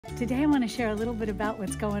Today I want to share a little bit about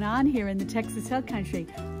what's going on here in the Texas Hill Country.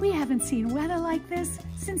 We haven't seen weather like this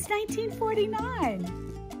since 1949.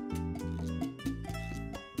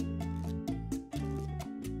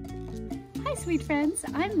 Hi sweet friends,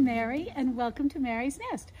 I'm Mary and welcome to Mary's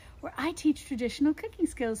Nest, where I teach traditional cooking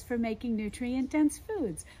skills for making nutrient-dense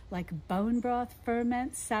foods like bone broth,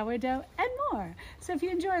 ferment, sourdough, and more. So if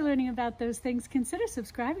you enjoy learning about those things, consider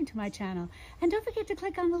subscribing to my channel. And don't forget to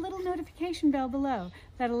click on the little notification bell below.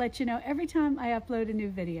 That'll let you know every time I upload a new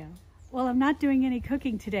video. Well, I'm not doing any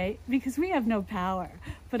cooking today because we have no power,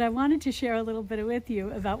 but I wanted to share a little bit with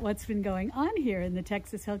you about what's been going on here in the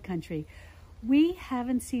Texas Hill Country. We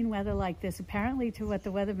haven't seen weather like this, apparently to what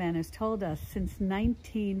the weatherman has told us, since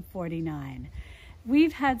 1949.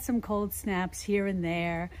 We've had some cold snaps here and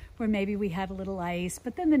there where maybe we had a little ice,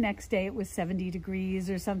 but then the next day it was 70 degrees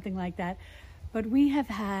or something like that. But we have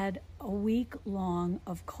had a week long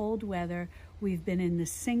of cold weather. We've been in the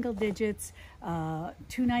single digits. 2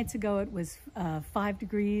 nights ago it was 5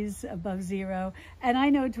 degrees above zero. And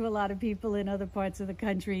I know to a lot of people in other parts of the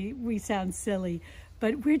country, we sound silly,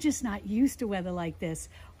 but we're just not used to weather like this.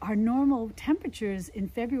 Our normal temperatures in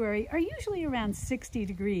February are usually around 60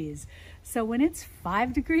 degrees. So when it's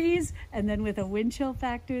 5 degrees and then with a wind chill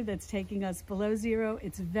factor that's taking us below zero,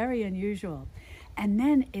 it's very unusual. And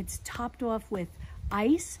then it's topped off with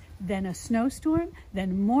ice, then a snowstorm,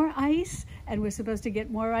 then more ice, and we're supposed to get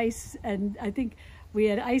more ice. And I think we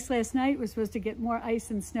had ice last night. We're supposed to get more ice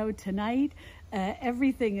and snow tonight.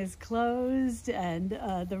 Everything is closed and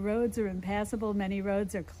the roads are impassable. Many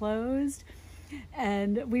roads are closed.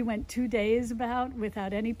 And we went 2 days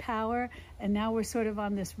without any power. And now we're sort of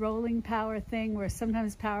on this rolling power thing where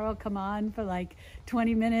sometimes power will come on for like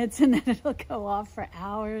 20 minutes and then it'll go off for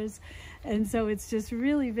hours. And so it's just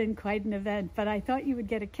really been quite an event. But I thought you would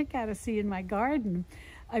get a kick out of seeing my garden.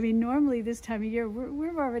 I mean, normally this time of year,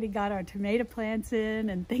 we've already got our tomato plants in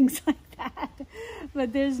and things like that,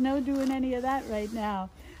 but there's no doing any of that right now.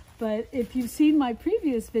 But if you've seen my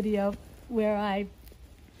previous video where I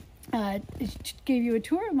gave you a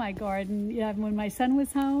tour of my garden, when my son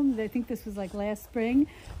was home, I think this was like last spring,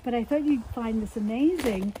 but I thought you'd find this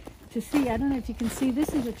amazing to see. I don't know if you can see,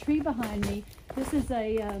 this is a tree behind me. This is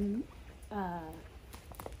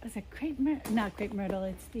it's a crepe myrtle, not crepe myrtle,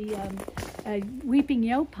 it's the weeping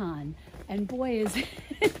yaupon, and boy is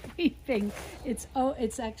it weeping. It's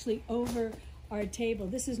actually over our table.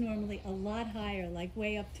 This is normally a lot higher, like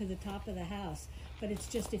way up to the top of the house, but it's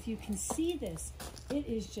just, if you can see this, it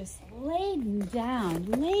is just laden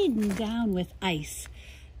down with ice.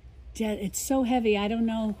 It's so heavy, I don't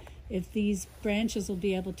know if these branches will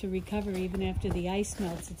be able to recover even after the ice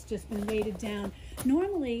melts. It's just been weighted down.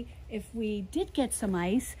 Normally, if we did get some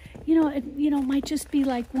ice, it might just be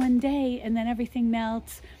like one day and then everything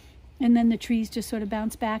melts and then the trees just sort of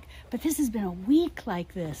bounce back. But this has been a week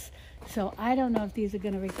like this. So I don't know if these are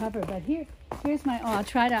gonna recover, but here's I'll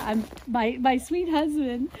try to, my sweet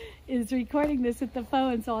husband is recording this with the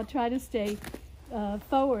phone, so I'll try to stay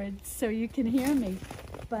forward so you can hear me.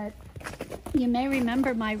 But you may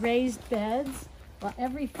remember my raised beds. Well,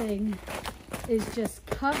 everything is just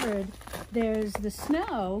covered. There's the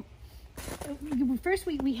snow. First,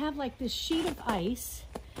 we have like this sheet of ice,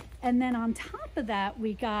 and then on top of that,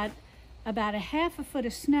 we got about 1/2 foot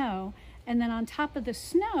of snow, and then on top of the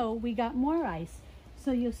snow, we got more ice.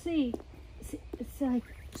 So you'll see, it's like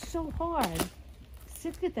so hard.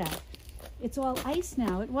 Look at that. It's all ice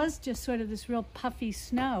now. It was just sort of this real puffy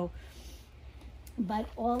snow. But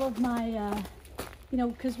all of my,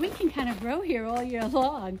 because we can kind of grow here all year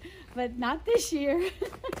long, but not this year.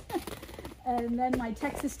 And then my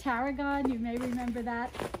Texas tarragon, you may remember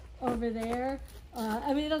that over there.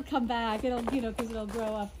 I mean, it'll come back, because it'll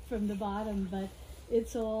grow up from the bottom, but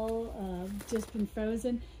it's all just been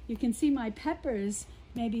frozen. You can see my peppers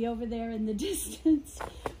maybe over there in the distance.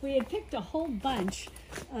 We had picked a whole bunch.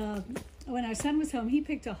 When our son was home, he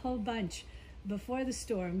picked a whole bunch before the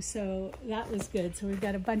storm, so that was good. So we've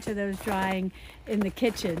got a bunch of those drying in the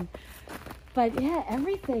kitchen. But yeah,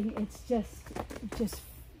 everything, it's just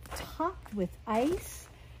topped with ice,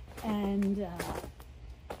 and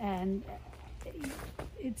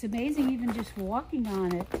it's amazing even just walking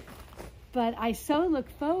on it. But I so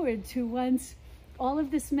look forward to once all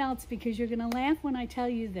of this melts, because you're gonna laugh when I tell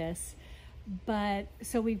you this, but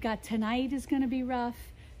so we've got tonight is gonna be rough,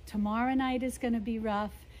 tomorrow night is gonna be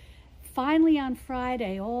rough. Finally on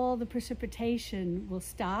Friday, all the precipitation will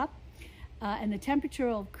stop, and the temperature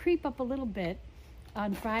will creep up a little bit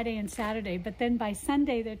on Friday and Saturday, but then by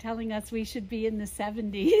Sunday they're telling us we should be in the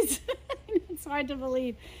 70s. It's hard to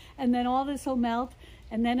believe. And then all this will melt,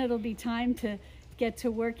 and then it'll be time to get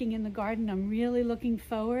to working in the garden. I'm really looking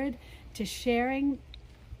forward to sharing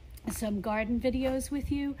some garden videos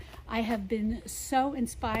with you. I have been so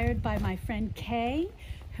inspired by my friend Kay,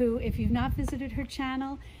 who, if you've not visited her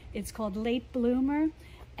channel, it's called Late Bloomer,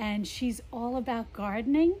 and she's all about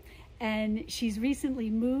gardening. And she's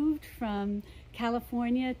recently moved from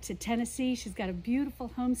California to Tennessee. She's got a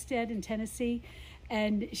beautiful homestead in Tennessee,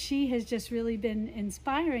 and she has just really been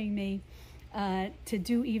inspiring me to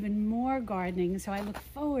do even more gardening. So I look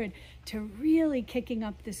forward to really kicking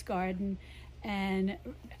up this garden and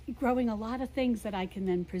growing a lot of things that I can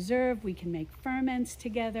then preserve. We can make ferments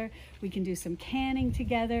together. We can do some canning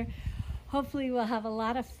together. Hopefully we'll have a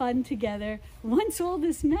lot of fun together once all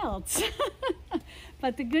this melts.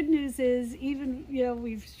 But the good news is, even,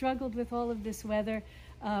 we've struggled with all of this weather.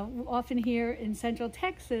 Often here in Central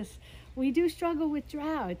Texas, we do struggle with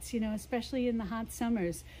droughts, especially in the hot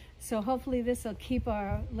summers. So hopefully this will keep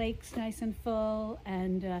our lakes nice and full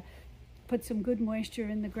and put some good moisture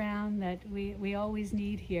in the ground that we always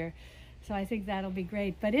need here. So I think that'll be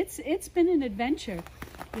great. But it's been an adventure,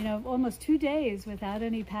 almost 2 days without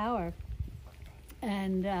any power.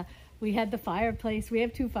 And we had the fireplace. We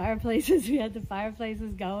have 2 fireplaces. We had the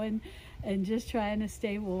fireplaces going and just trying to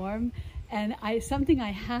stay warm. And something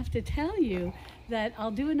I have to tell you, that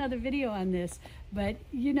I'll do another video on this, but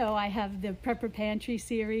I have the Prepper Pantry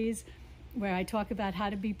series where I talk about how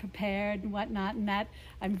to be prepared and whatnot, and that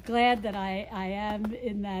I'm glad that I am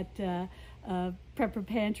in that Prepper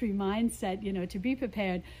Pantry mindset, to be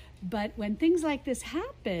prepared. But when things like this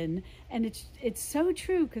happen, and it's so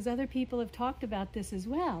true, because other people have talked about this as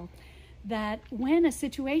well, that when a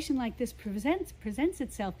situation like this presents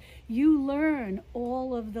itself, you learn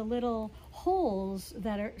all of the little holes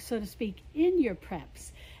that are, so to speak, in your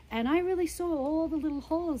preps. And I really saw all the little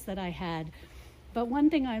holes that I had. But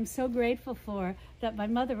one thing I'm so grateful for, that my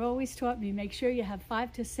mother always taught me, make sure you have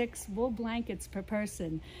 5 to 6 wool blankets per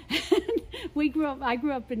person. I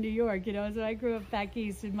grew up in New York, so I grew up back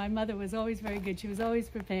east, and my mother was always very good. She was always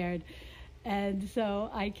prepared. And so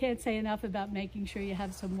I can't say enough about making sure you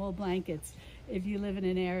have some wool blankets if you live in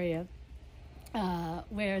an area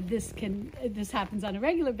where this happens on a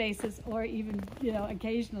regular basis, or even,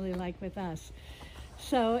 occasionally, like with us.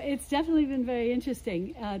 So it's definitely been very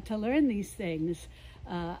interesting to learn these things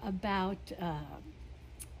about,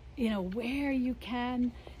 where you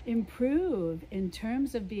can improve in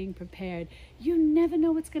terms of being prepared. You never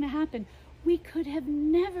know what's going to happen. We could have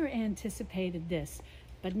never anticipated this,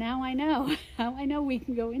 but now I know. Now I know we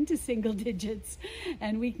can go into single digits,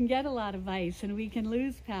 and we can get a lot of ice, and we can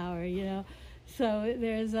lose power, So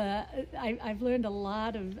I've learned a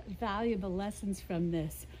lot of valuable lessons from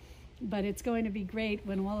this. But it's going to be great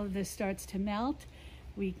when all of this starts to melt.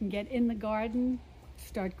 We can get in the garden,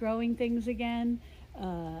 start growing things again.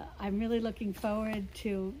 I'm really looking forward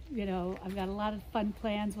to, I've got a lot of fun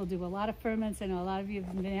plans. We'll do a lot of ferments. I know a lot of you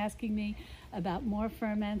have been asking me about more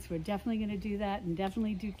ferments. We're definitely going to do that, and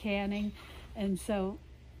definitely do canning. And so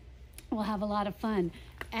we'll have a lot of fun.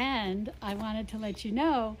 And I wanted to let you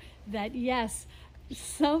know that, yes,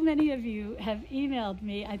 so many of you have emailed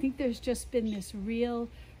me. I think there's just been this real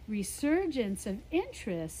resurgence of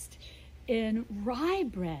interest in rye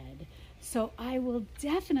bread. So I will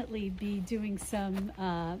definitely be doing some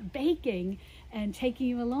baking and taking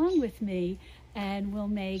you along with me, and we'll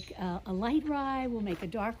make a light rye, we'll make a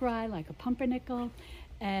dark rye like a pumpernickel,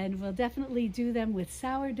 and we'll definitely do them with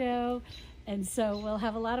sourdough. And so we'll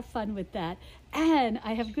have a lot of fun with that. And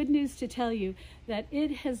I have good news to tell you, that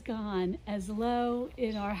it has gone as low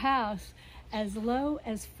in our house, as low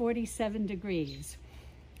as 47 degrees.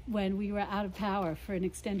 When we were out of power for an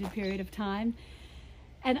extended period of time.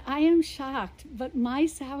 And I am shocked, but my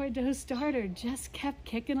sourdough starter just kept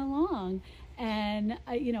kicking along. And,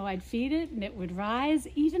 I'd feed it and it would rise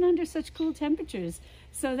even under such cool temperatures.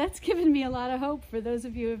 So that's given me a lot of hope for those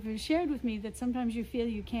of you who have shared with me that sometimes you feel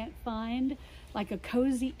you can't find like a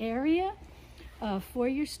cozy area for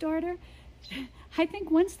your starter. I think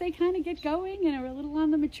once they kind of get going and are a little on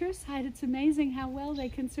the mature side, it's amazing how well they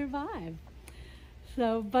can survive.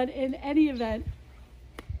 So, but in any event,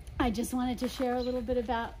 I just wanted to share a little bit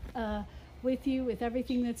about with you, with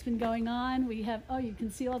everything that's been going on. We have, you can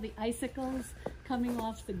see all the icicles coming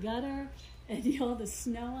off the gutter, and all the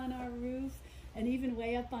snow on our roof, and even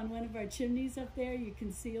way up on one of our chimneys up there, you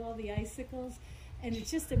can see all the icicles. And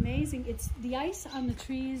it's just amazing. The ice on the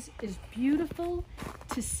trees is beautiful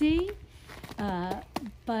to see,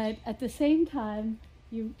 but at the same time,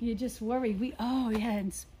 you just worry.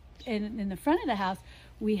 And in the front of the house,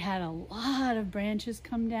 we had a lot of branches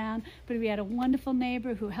come down, but we had a wonderful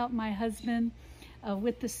neighbor who helped my husband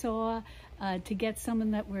with the saw to get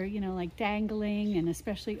some that were, like dangling, and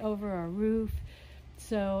especially over our roof.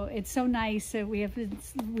 So it's so nice. We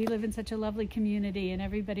live in such a lovely community, and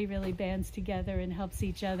everybody really bands together and helps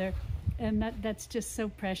each other, and that's just so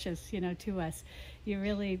precious, to us.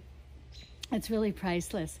 It's really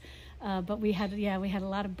priceless. But we had a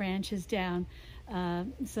lot of branches down,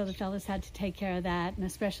 so the fellas had to take care of that, and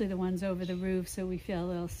especially the ones over the roof, so we feel a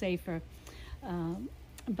little safer.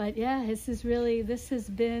 But yeah, this has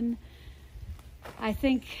been, I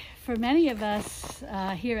think, for many of us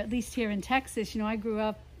here, at least here in Texas. I grew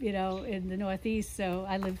up, in the Northeast, so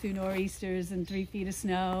I lived through nor'easters and 3 feet of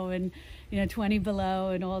snow and 20 below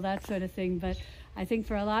and all that sort of thing. But I think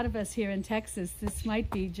for a lot of us here in Texas, this might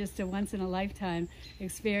be just a once-in-a-lifetime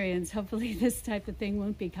experience. Hopefully this type of thing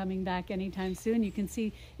won't be coming back anytime soon. You can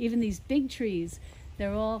see even these big trees,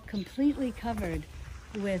 they're all completely covered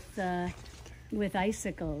with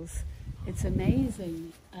icicles. It's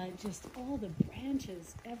amazing, just all the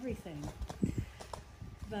branches, everything.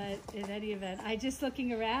 But in any event,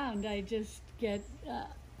 looking around, I just get,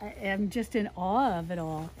 I'm just in awe of it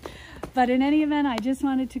all. But in any event, I just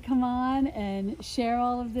wanted to come on and share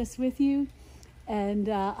all of this with you. And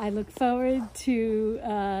I look forward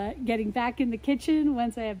to getting back in the kitchen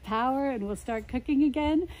once I have power, and we'll start cooking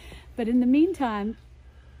again. But in the meantime,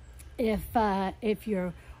 if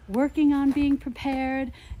you're working on being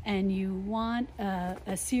prepared and you want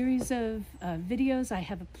a series of videos, I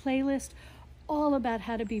have a playlist all about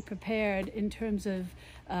how to be prepared in terms of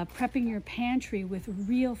prepping your pantry with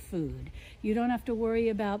real food. You don't have to worry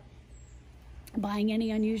about buying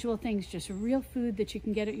any unusual things, just real food that you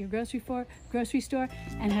can get at your grocery store,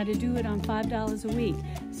 and how to do it on $5 a week.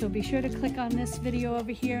 So be sure to click on this video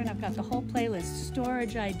over here, and I've got the whole playlist,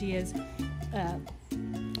 storage ideas,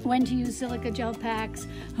 when to use silica gel packs,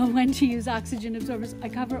 when to use oxygen absorbers. I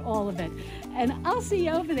cover all of it. And I'll see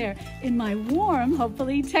you over there in my warm,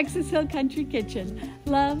 hopefully, Texas Hill Country kitchen.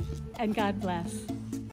 Love and God bless.